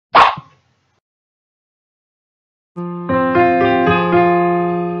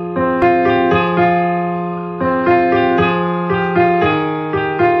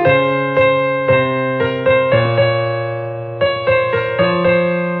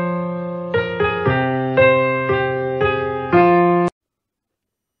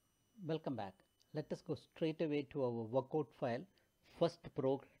straight away to our workout file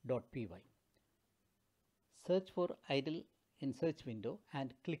firstprog.py. Search for idle in search window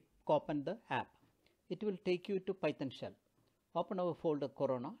and click open the app. It will take you to Python shell. Open our folder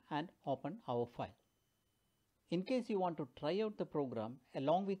Corona and open our file. In case you want to try out the program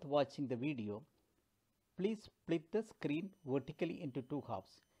along with watching the video, please split the screen vertically into two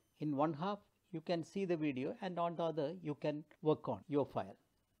halves. In one half you can see the video and on the other you can work on your file.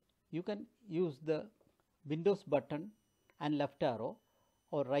 You can use the Windows button and left arrow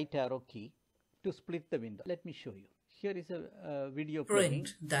or right arrow key to split the window. Let me show you. Here is a video playing.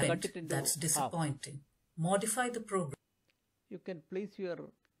 That's disappointing. Modify the program. You can place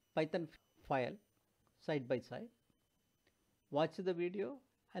your Python file side by side, watch the video,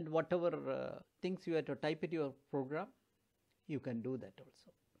 and whatever things you have to type in your program, you can do that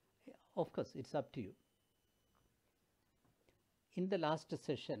also. Of course, it's up to you. In the last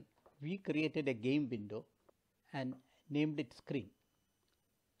session, we created a game window and named it screen.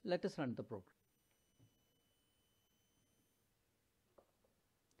 Let us run the program.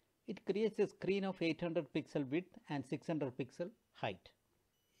 It creates a screen of 800 pixel width and 600 pixel height.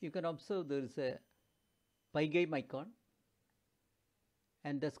 You can observe there is a pygame icon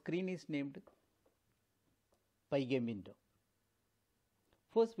and the screen is named pygame window.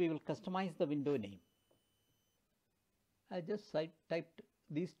 First we will customize the window name. I just typed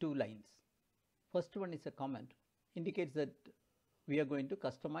these two lines. First one is a comment, indicates that we are going to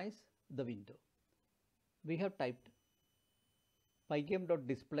customize the window. We have typed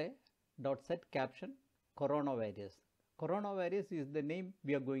pygame.display.set caption coronavirus. Coronavirus is the name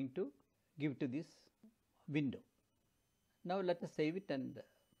we are going to give to this window. Now let us save it and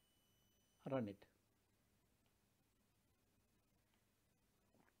run it.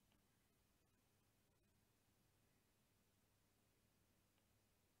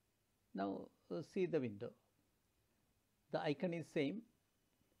 Now see the window. The icon is same,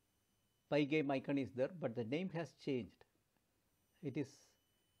 pygame icon is there, but the name has changed. It is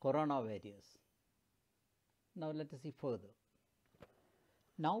coronavirus. Now let us see further.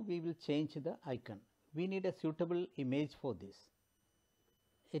 Now we will change the icon. We need a suitable image for this.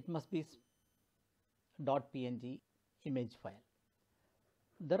 It must be .png image file.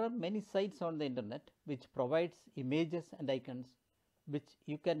 There are many sites on the internet which provides images and icons which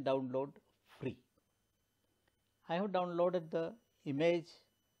you can download free. I have downloaded the image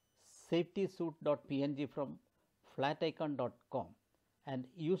safetysuit.png from flaticon.com and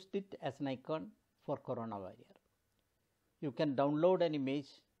used it as an icon for coronavirus. You can download an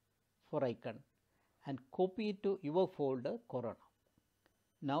image for icon and copy it to your folder Corona.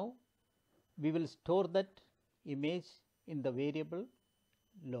 Now we will store that image in the variable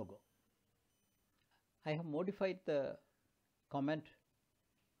logo. I have modified the comment.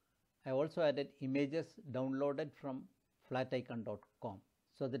 I also added images downloaded from flaticon.com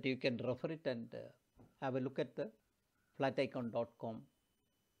so that you can refer it and have a look at the flaticon.com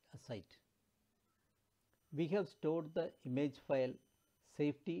site. We have stored the image file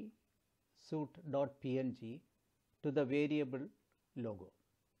safetysuit.png to the variable logo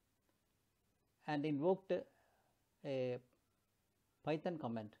and invoked a Python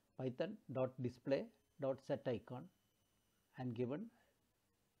command python.display.setIcon and given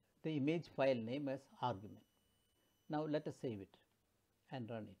the image file name as argument. Now let us save it and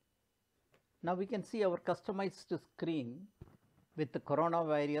run it. Now we can see our customized screen with the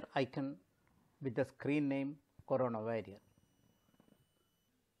coronavirus icon with the screen name coronavirus.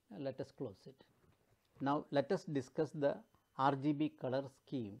 Let us close it. Now let us discuss the RGB color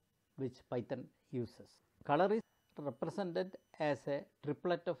scheme which Python uses. Color is represented as a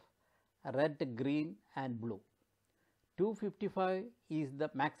triplet of red, green and blue. 255 is the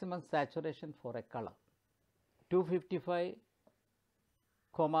maximum saturation for a color. 255,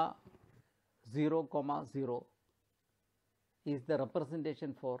 0, 0 is the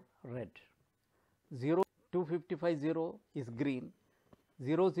representation for red. 255, 0 is green.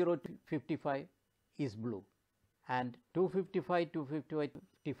 55 is blue. And 255,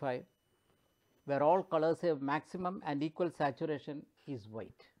 255 where all colors have maximum and equal saturation is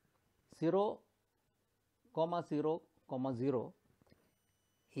white. 0, 0, 0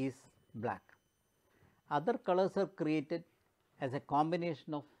 is black. Other colors are created as a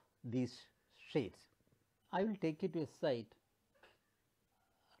combination of these shades. I will take you to a site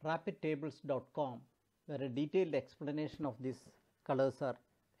rapidtables.com where a detailed explanation of these colors are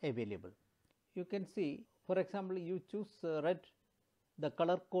available. You can see, for example, you choose red, the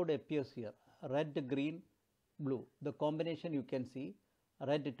color code appears here, red, green, blue. The combination you can see,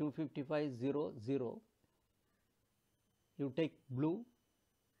 red 255, 0, 0. You take blue,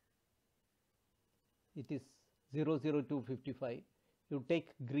 it is 00255. You take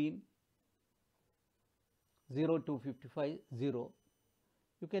green 0255 0.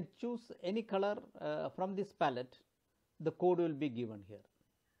 You can choose any color from this palette. The code will be given here.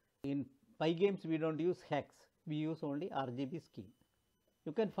 In pygames we don't use hex, we use only RGB scheme.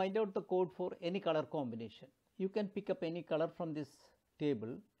 You can find out the code for any color combination. You can pick up any color from this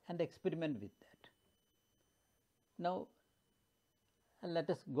table and experiment with that. Now let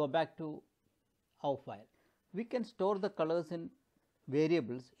us go back to our file. We can store the colors in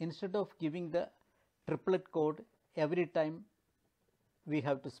variables instead of giving the triplet code every time we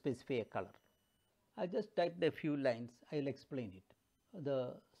have to specify a color. I just typed a few lines, I will explain it.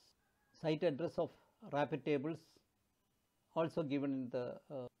 The site address of rapid tables also given in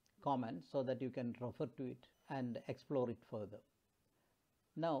the comment so that you can refer to it and explore it further.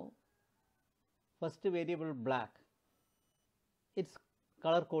 Now first variable black, its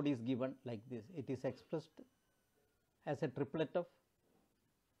color code is given like this. It is expressed as a triplet of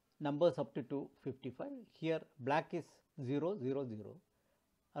numbers up to 255. Here black is 0 0 0,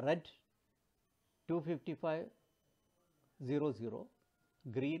 red 255 0 0,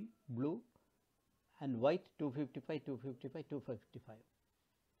 green, blue and white 255 255 255.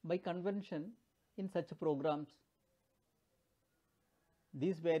 By convention in such programs,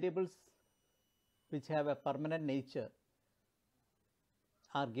 these variables which have a permanent nature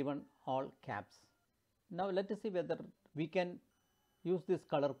are given all caps. Now let us see whether we can use this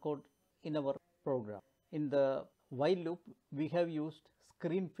color code in our program. In the while loop we have used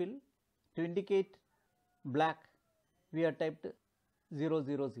screen fill. To indicate black we have typed 0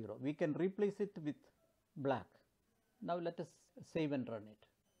 0 0. We can replace it with black. Now let us save and run it.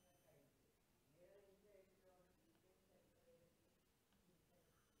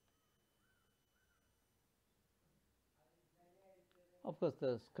 Of course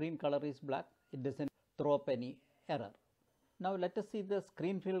the screen color is black, it does not throw up any error. Now let us see the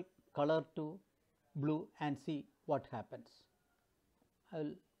screen fill color to blue and see what happens. I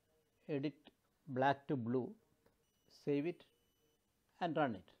will edit black to blue, save it and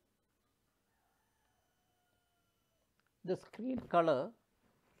run it. The screen color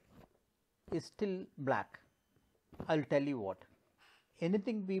is still black. I will tell you what.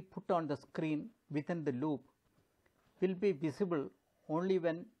 Anything we put on the screen within the loop will be visible only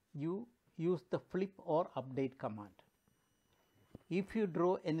when you use the flip or update command. If you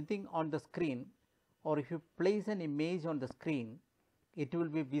draw anything on the screen or if you place an image on the screen, it will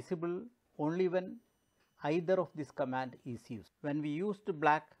be visible only when either of this command is used. When we used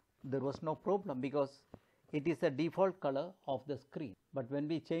black, there was no problem because it is a default color of the screen. But when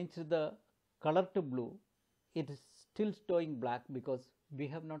we change the color to blue, it is still showing black because we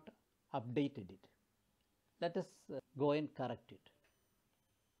have not updated it. Let us go and correct it.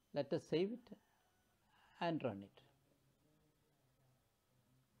 Let us save it and run it.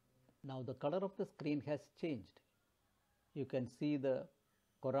 Now the color of the screen has changed. You can see the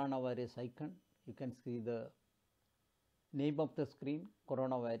coronavirus icon, you can see the name of the screen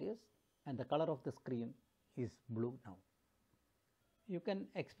coronavirus, and the color of the screen is blue now. You can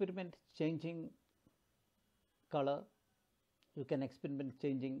experiment changing color, you can experiment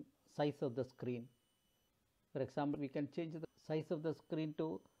changing size of the screen. For example, we can change the size of the screen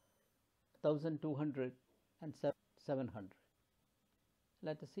to 1200 and 700.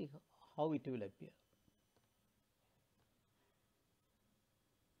 Let us see how it will appear.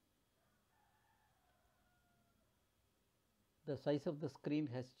 The size of the screen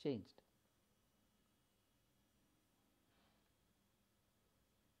has changed.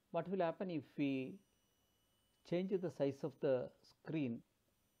 What will happen if we change the size of the screen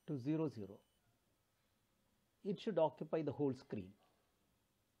to 0 0? It should occupy the whole screen.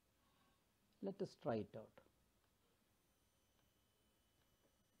 Let us try it out.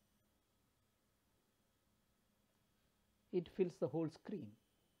 It fills the whole screen.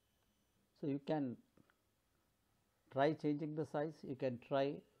 So you can try changing the size, you can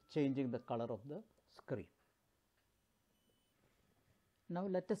try changing the color of the screen. Now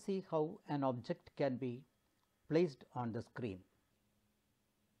let us see how an object can be placed on the screen.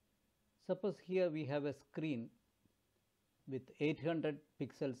 Suppose here we have a screen with 800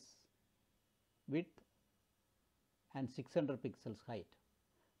 pixels width and 600 pixels height.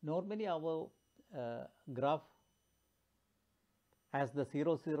 Normally our graph has the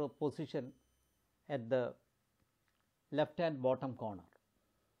 0 0 position at the left hand bottom corner,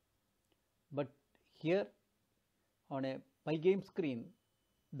 but here on a pygame screen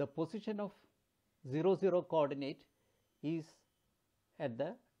the position of 0 0 coordinate is at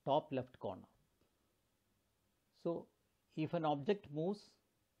the top left corner. So if an object moves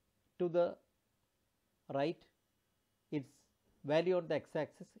to the right, its value on the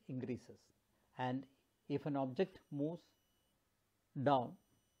x-axis increases, and if an object moves down,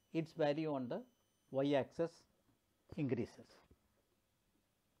 its value on the y-axis increases.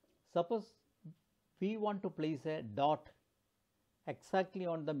 Suppose we want to place a dot exactly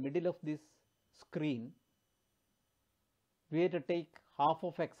on the middle of this screen. We have to take half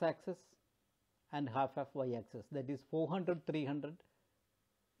of x-axis and half of y-axis, that is 400, 300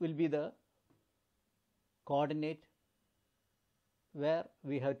 will be the coordinate where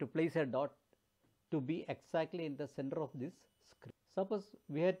we have to place a dot to be exactly in the center of this screen. Suppose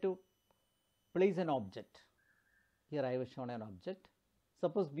we had to place an object. Here I have shown an object.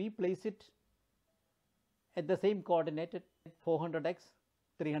 Suppose we place it at the same coordinate at 400x,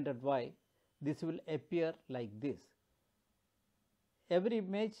 300y. This will appear like this. Every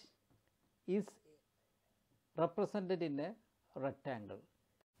image is represented in a rectangle.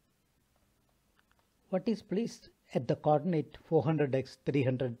 What is placed at the coordinate 400x,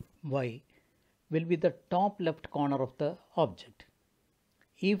 300y will be the top left corner of the object.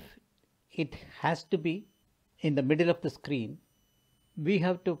 If it has to be in the middle of the screen, we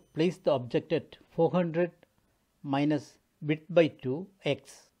have to place the object at 400 minus width by 2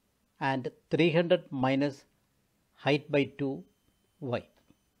 x and 300 minus height by 2 y.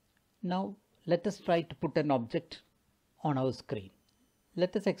 Now let us try to put an object on our screen.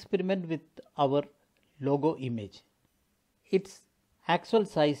 Let us experiment with our logo image. Its actual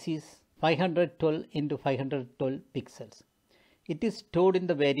size is 512 into 512 pixels. It is stored in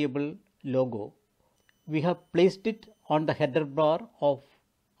the variable logo. We have placed it on the header bar of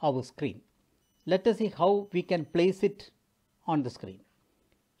our screen. Let us see how we can place it on the screen.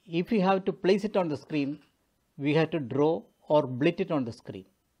 If we have to place it on the screen, we have to draw or blit it on the screen.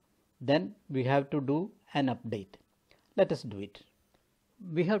 Then we have to do an update. Let us do it.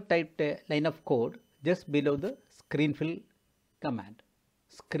 We have typed a line of code just below the screen fill command.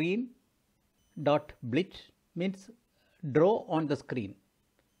 Screen dot blit means draw on the screen.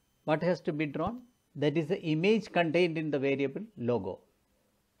 What has to be drawn? That is the image contained in the variable logo.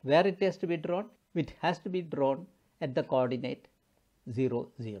 Where it has to be drawn? It has to be drawn at the coordinate 0,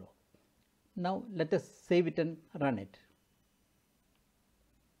 0. Now let us save it and run it.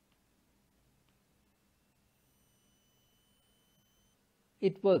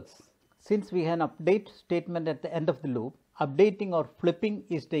 It works. Since we have an update statement at the end of the loop, updating or flipping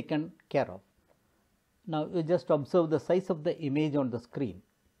is taken care of. Now you just observe the size of the image on the screen.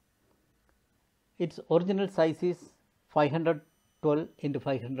 Its original size is 512 into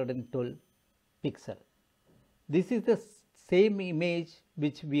 512 pixel. This is the same image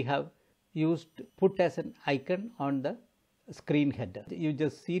which we have used to put as an icon on the screen header. You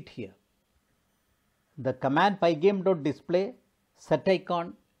just see it here. The command pygame.display set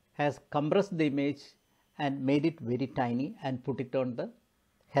icon has compressed the image and made it very tiny and put it on the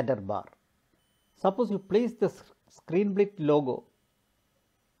header bar. Suppose you place the ScreenBlit logo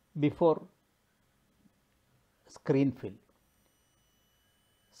before screen fill.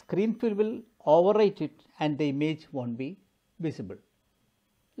 Screen fill will overwrite it and the image won't be visible.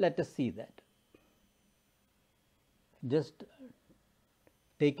 Let us see that. Just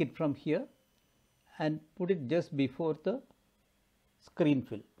take it from here and put it just before the screen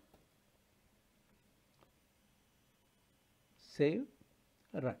fill. Save,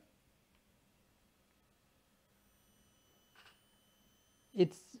 run.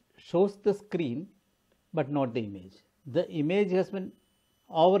 It shows the screen but not the image. The image has been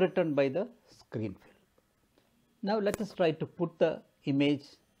overwritten by the screen fill. Now let us try to put the image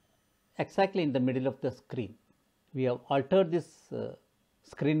exactly in the middle of the screen. We have altered this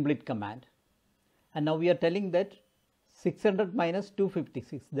ScreenBlit command, and now we are telling that 600 minus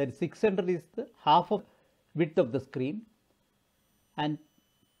 256, that is 600 is the half of width of the screen and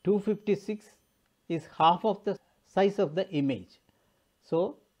 256 is half of the size of the image.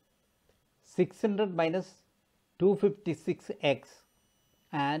 So 600 minus 256x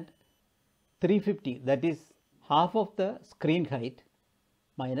and 350, that is half of the screen height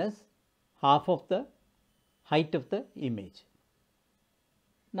minus half of the height of the image.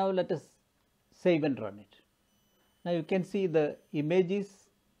 Now let us save and run it. Now you can see the image is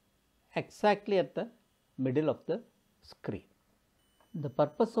exactly at the middle of the screen. The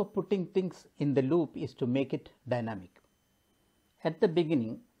purpose of putting things in the loop is to make it dynamic. At the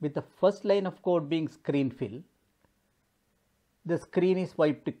beginning, with the first line of code being screen fill, the screen is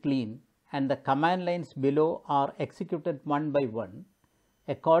wiped clean and the command lines below are executed one by one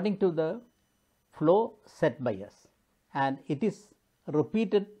according to the flow set by us, and it is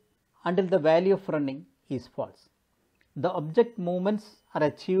repeated until the value of running is false. The object movements are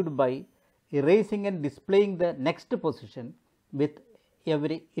achieved by erasing and displaying the next position with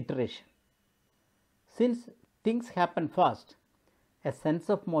every iteration. Since things happen fast, a sense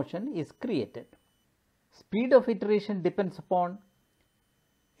of motion is created. Speed of iteration depends upon,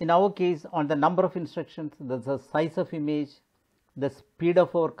 in our case, on the number of instructions, the size of image, the speed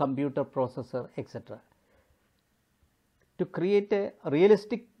of our computer processor, etc. To create a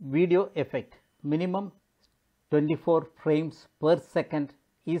realistic video effect, minimum 24 frames per second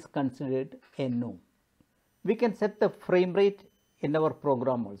is considered a norm. We can set the frame rate in our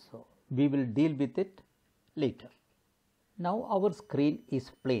program also. We will deal with it later. Now our screen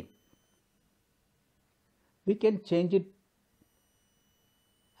is plain. We can change it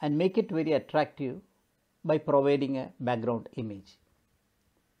and make it very attractive by providing a background image.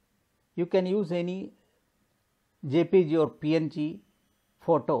 You can use any JPG or PNG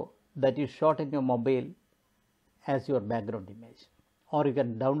photo that is shot in your mobile as your background image, or you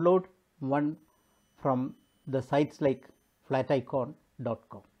can download one from the sites like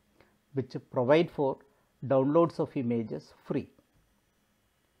flaticon.com, which provide for downloads of images free.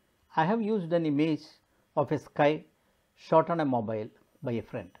 I have used an image of a sky shot on a mobile by a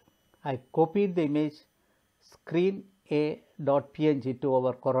friend. I copied the image screen.a.png to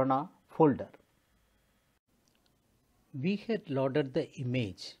our Corona folder. We had loaded the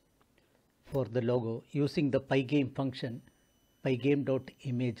image for the logo using the pygame function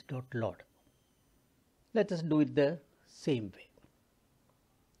pygame.image.load. Let us do it the same way.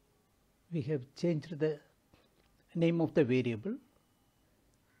 We have changed the name of the variable,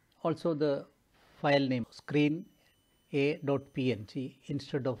 also the file name screen a.png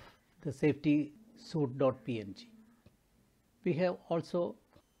instead of the safety suit.png. We have also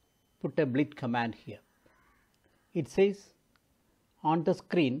put a blit command here. It says on the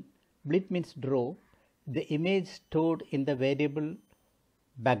screen, blit means draw the image stored in the variable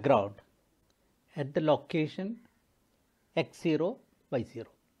background at the location x0, y0.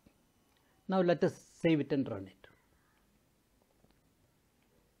 Now let us save it and run it.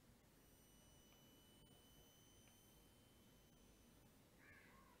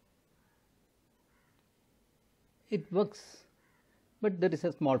 It works, but there is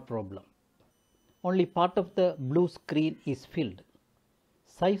a small problem. Only part of the blue screen is filled.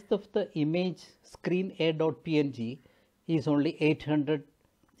 Size of the image screen a.png is only 800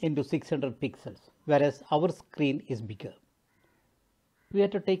 into 600 pixels, whereas our screen is bigger. We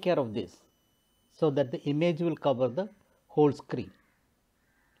have to take care of this so that the image will cover the whole screen.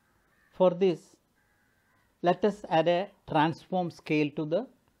 For this, let us add a transform scale to the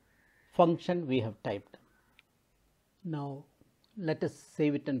function we have typed. Now let us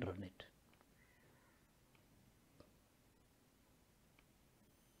save it and run it.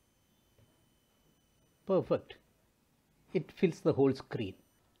 Perfect. It fills the whole screen.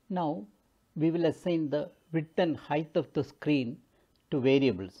 Now we will assign the width and height of the screen to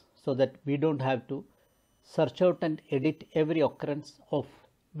variables so that we don't have to search out and edit every occurrence of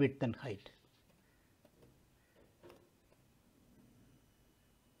width and height.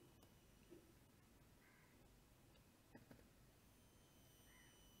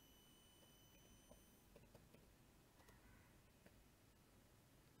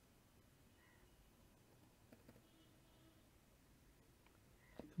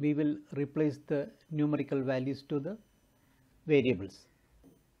 We will replace the numerical values to the variables.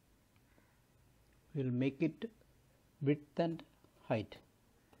 We will make it width and height.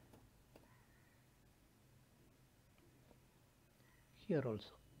 Here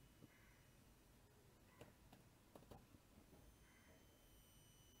also.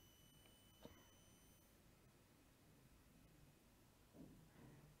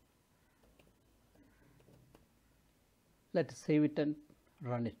 Let us save it and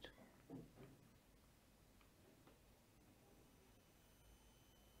run it.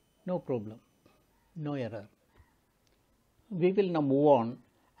 No problem, no error. We will now move on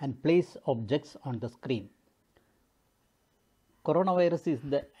and place objects on the screen. Coronavirus is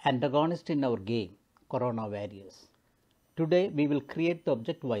the antagonist in our game, Corona Warriors. Today we will create the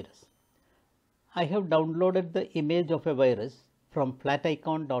object virus. I have downloaded the image of a virus from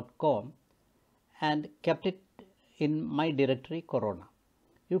flaticon.com and kept it in my directory Corona.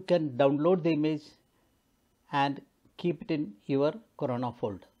 You can download the image and keep it in your Corona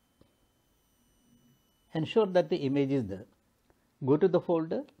folder. Ensure that the image is there. Go to the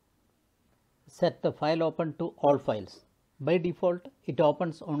folder, set the file open to all files. By default, it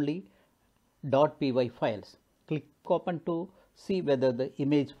opens only .py files. Click open to see whether the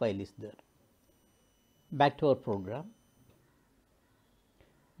image file is there. Back to our program.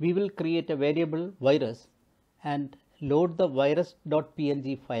 We will create a variable virus and load the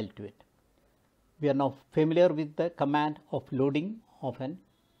virus.png file to it. We are now familiar with the command of loading of an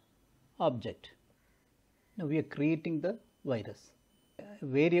object. Now we are creating the virus.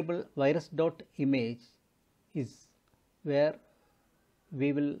 Variable virus.image is where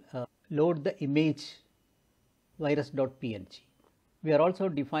we will load the image virus.png. We are also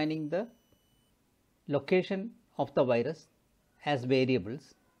defining the location of the virus as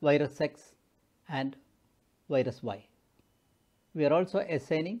variables virus X and virus Y. We are also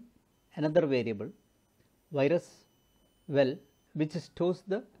assigning another variable virus vel, which stores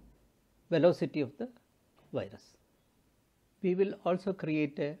the velocity of the virus. We will also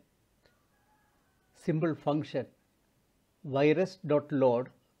create a simple function virus.load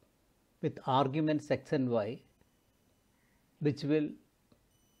with arguments X and Y, which will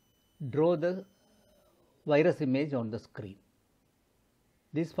draw the virus image on the screen.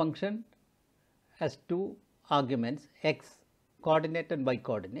 This function has two arguments, X coordinate and Y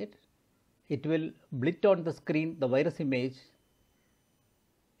coordinate. It will blit on the screen the virus image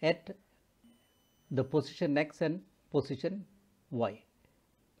at the position X and position Y.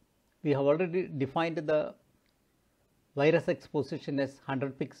 We have already defined the virus X position as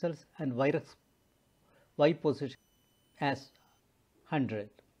 100 pixels and virus Y position as 100.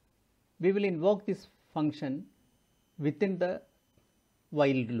 We will invoke this function within the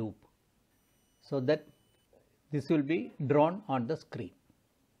while loop so that this will be drawn on the screen.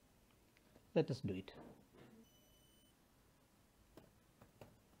 Let us do it.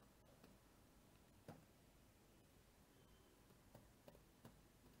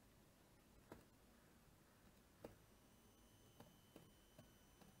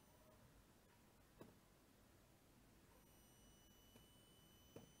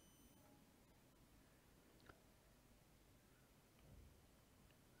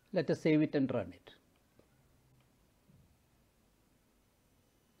 Let us save it and run it.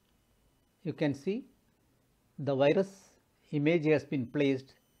 You can see the virus image has been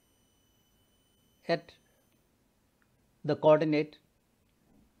placed at the coordinate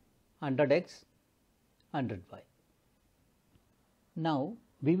 100x, 100y. Now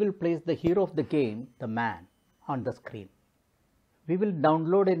we will place the hero of the game, the man, on the screen. We will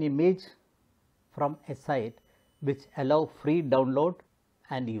download an image from a site which allow free download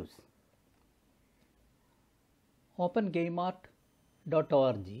and use. Open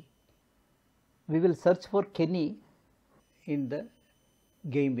gameart.org. We will search for Kenny in the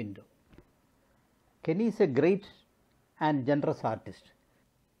game window. Kenny is a great and generous artist.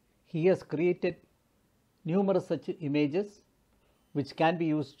 He has created numerous such images which can be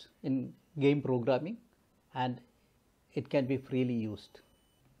used in game programming and it can be freely used.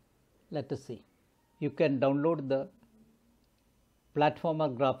 Let us see. You can download the platformer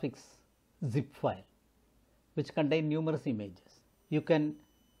graphics zip file which contain numerous images. You can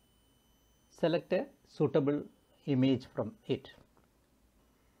select a suitable image from it.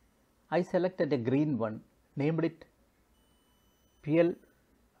 I selected a green one, named it pl-1.png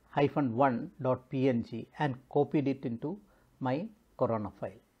and copied it into my Corona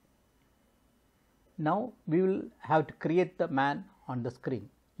file. Now we will have to create the man on the screen.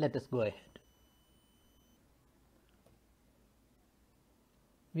 Let us go ahead.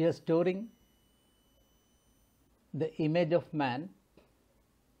 We are storing the image of man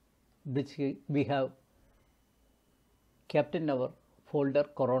which we have kept in our folder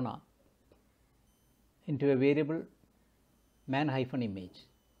Corona into a variable man-image.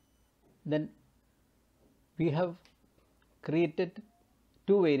 Then we have created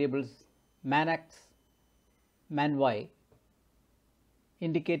two variables man-x, man-y,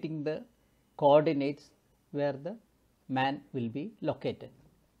 indicating the coordinates where the man will be located.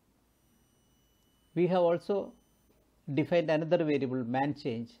 We have also defined another variable man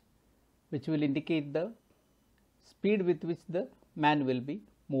change which will indicate the speed with which the man will be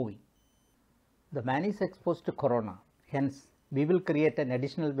moving. The man is exposed to corona, hence we will create an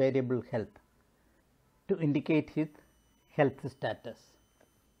additional variable health to indicate his health status.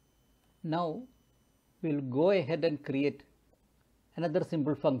 Now we will go ahead and create another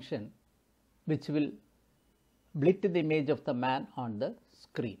simple function which will blit the image of the man on the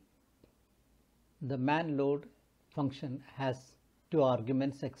screen. The man load function has two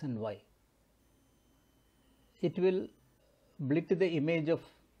arguments x and y. It will blit the image of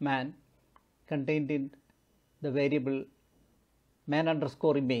man contained in the variable man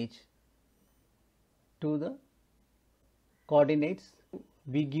underscore image to the coordinates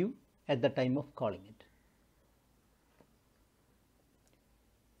we give at the time of calling it.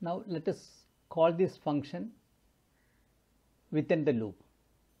 Now let us call this function within the loop.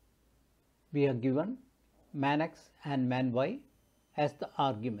 We have given man x and man y as the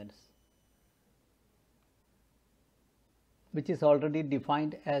arguments. which is already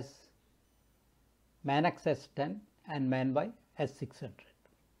defined as manx S10 and manby S600.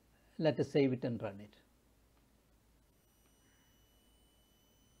 Let us save it and run it.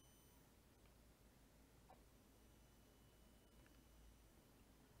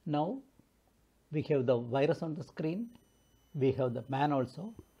 Now we have the virus on the screen, we have the man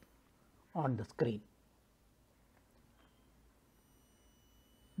also on the screen.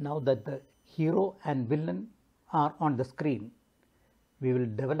 Now that the hero and villain are on the screen, we will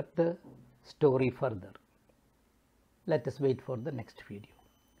develop the story further. Let us wait for the next video.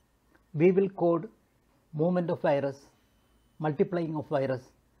 We will code movement of virus, multiplying of virus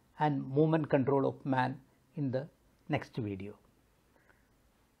and movement control of man in the next video.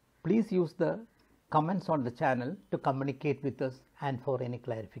 Please use the comments on the channel to communicate with us and for any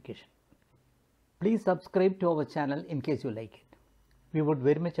clarification. Please subscribe to our channel in case you like it. We would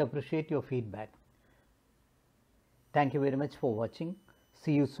very much appreciate your feedback. Thank you very much for watching.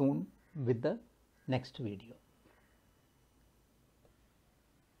 See you soon with the next video.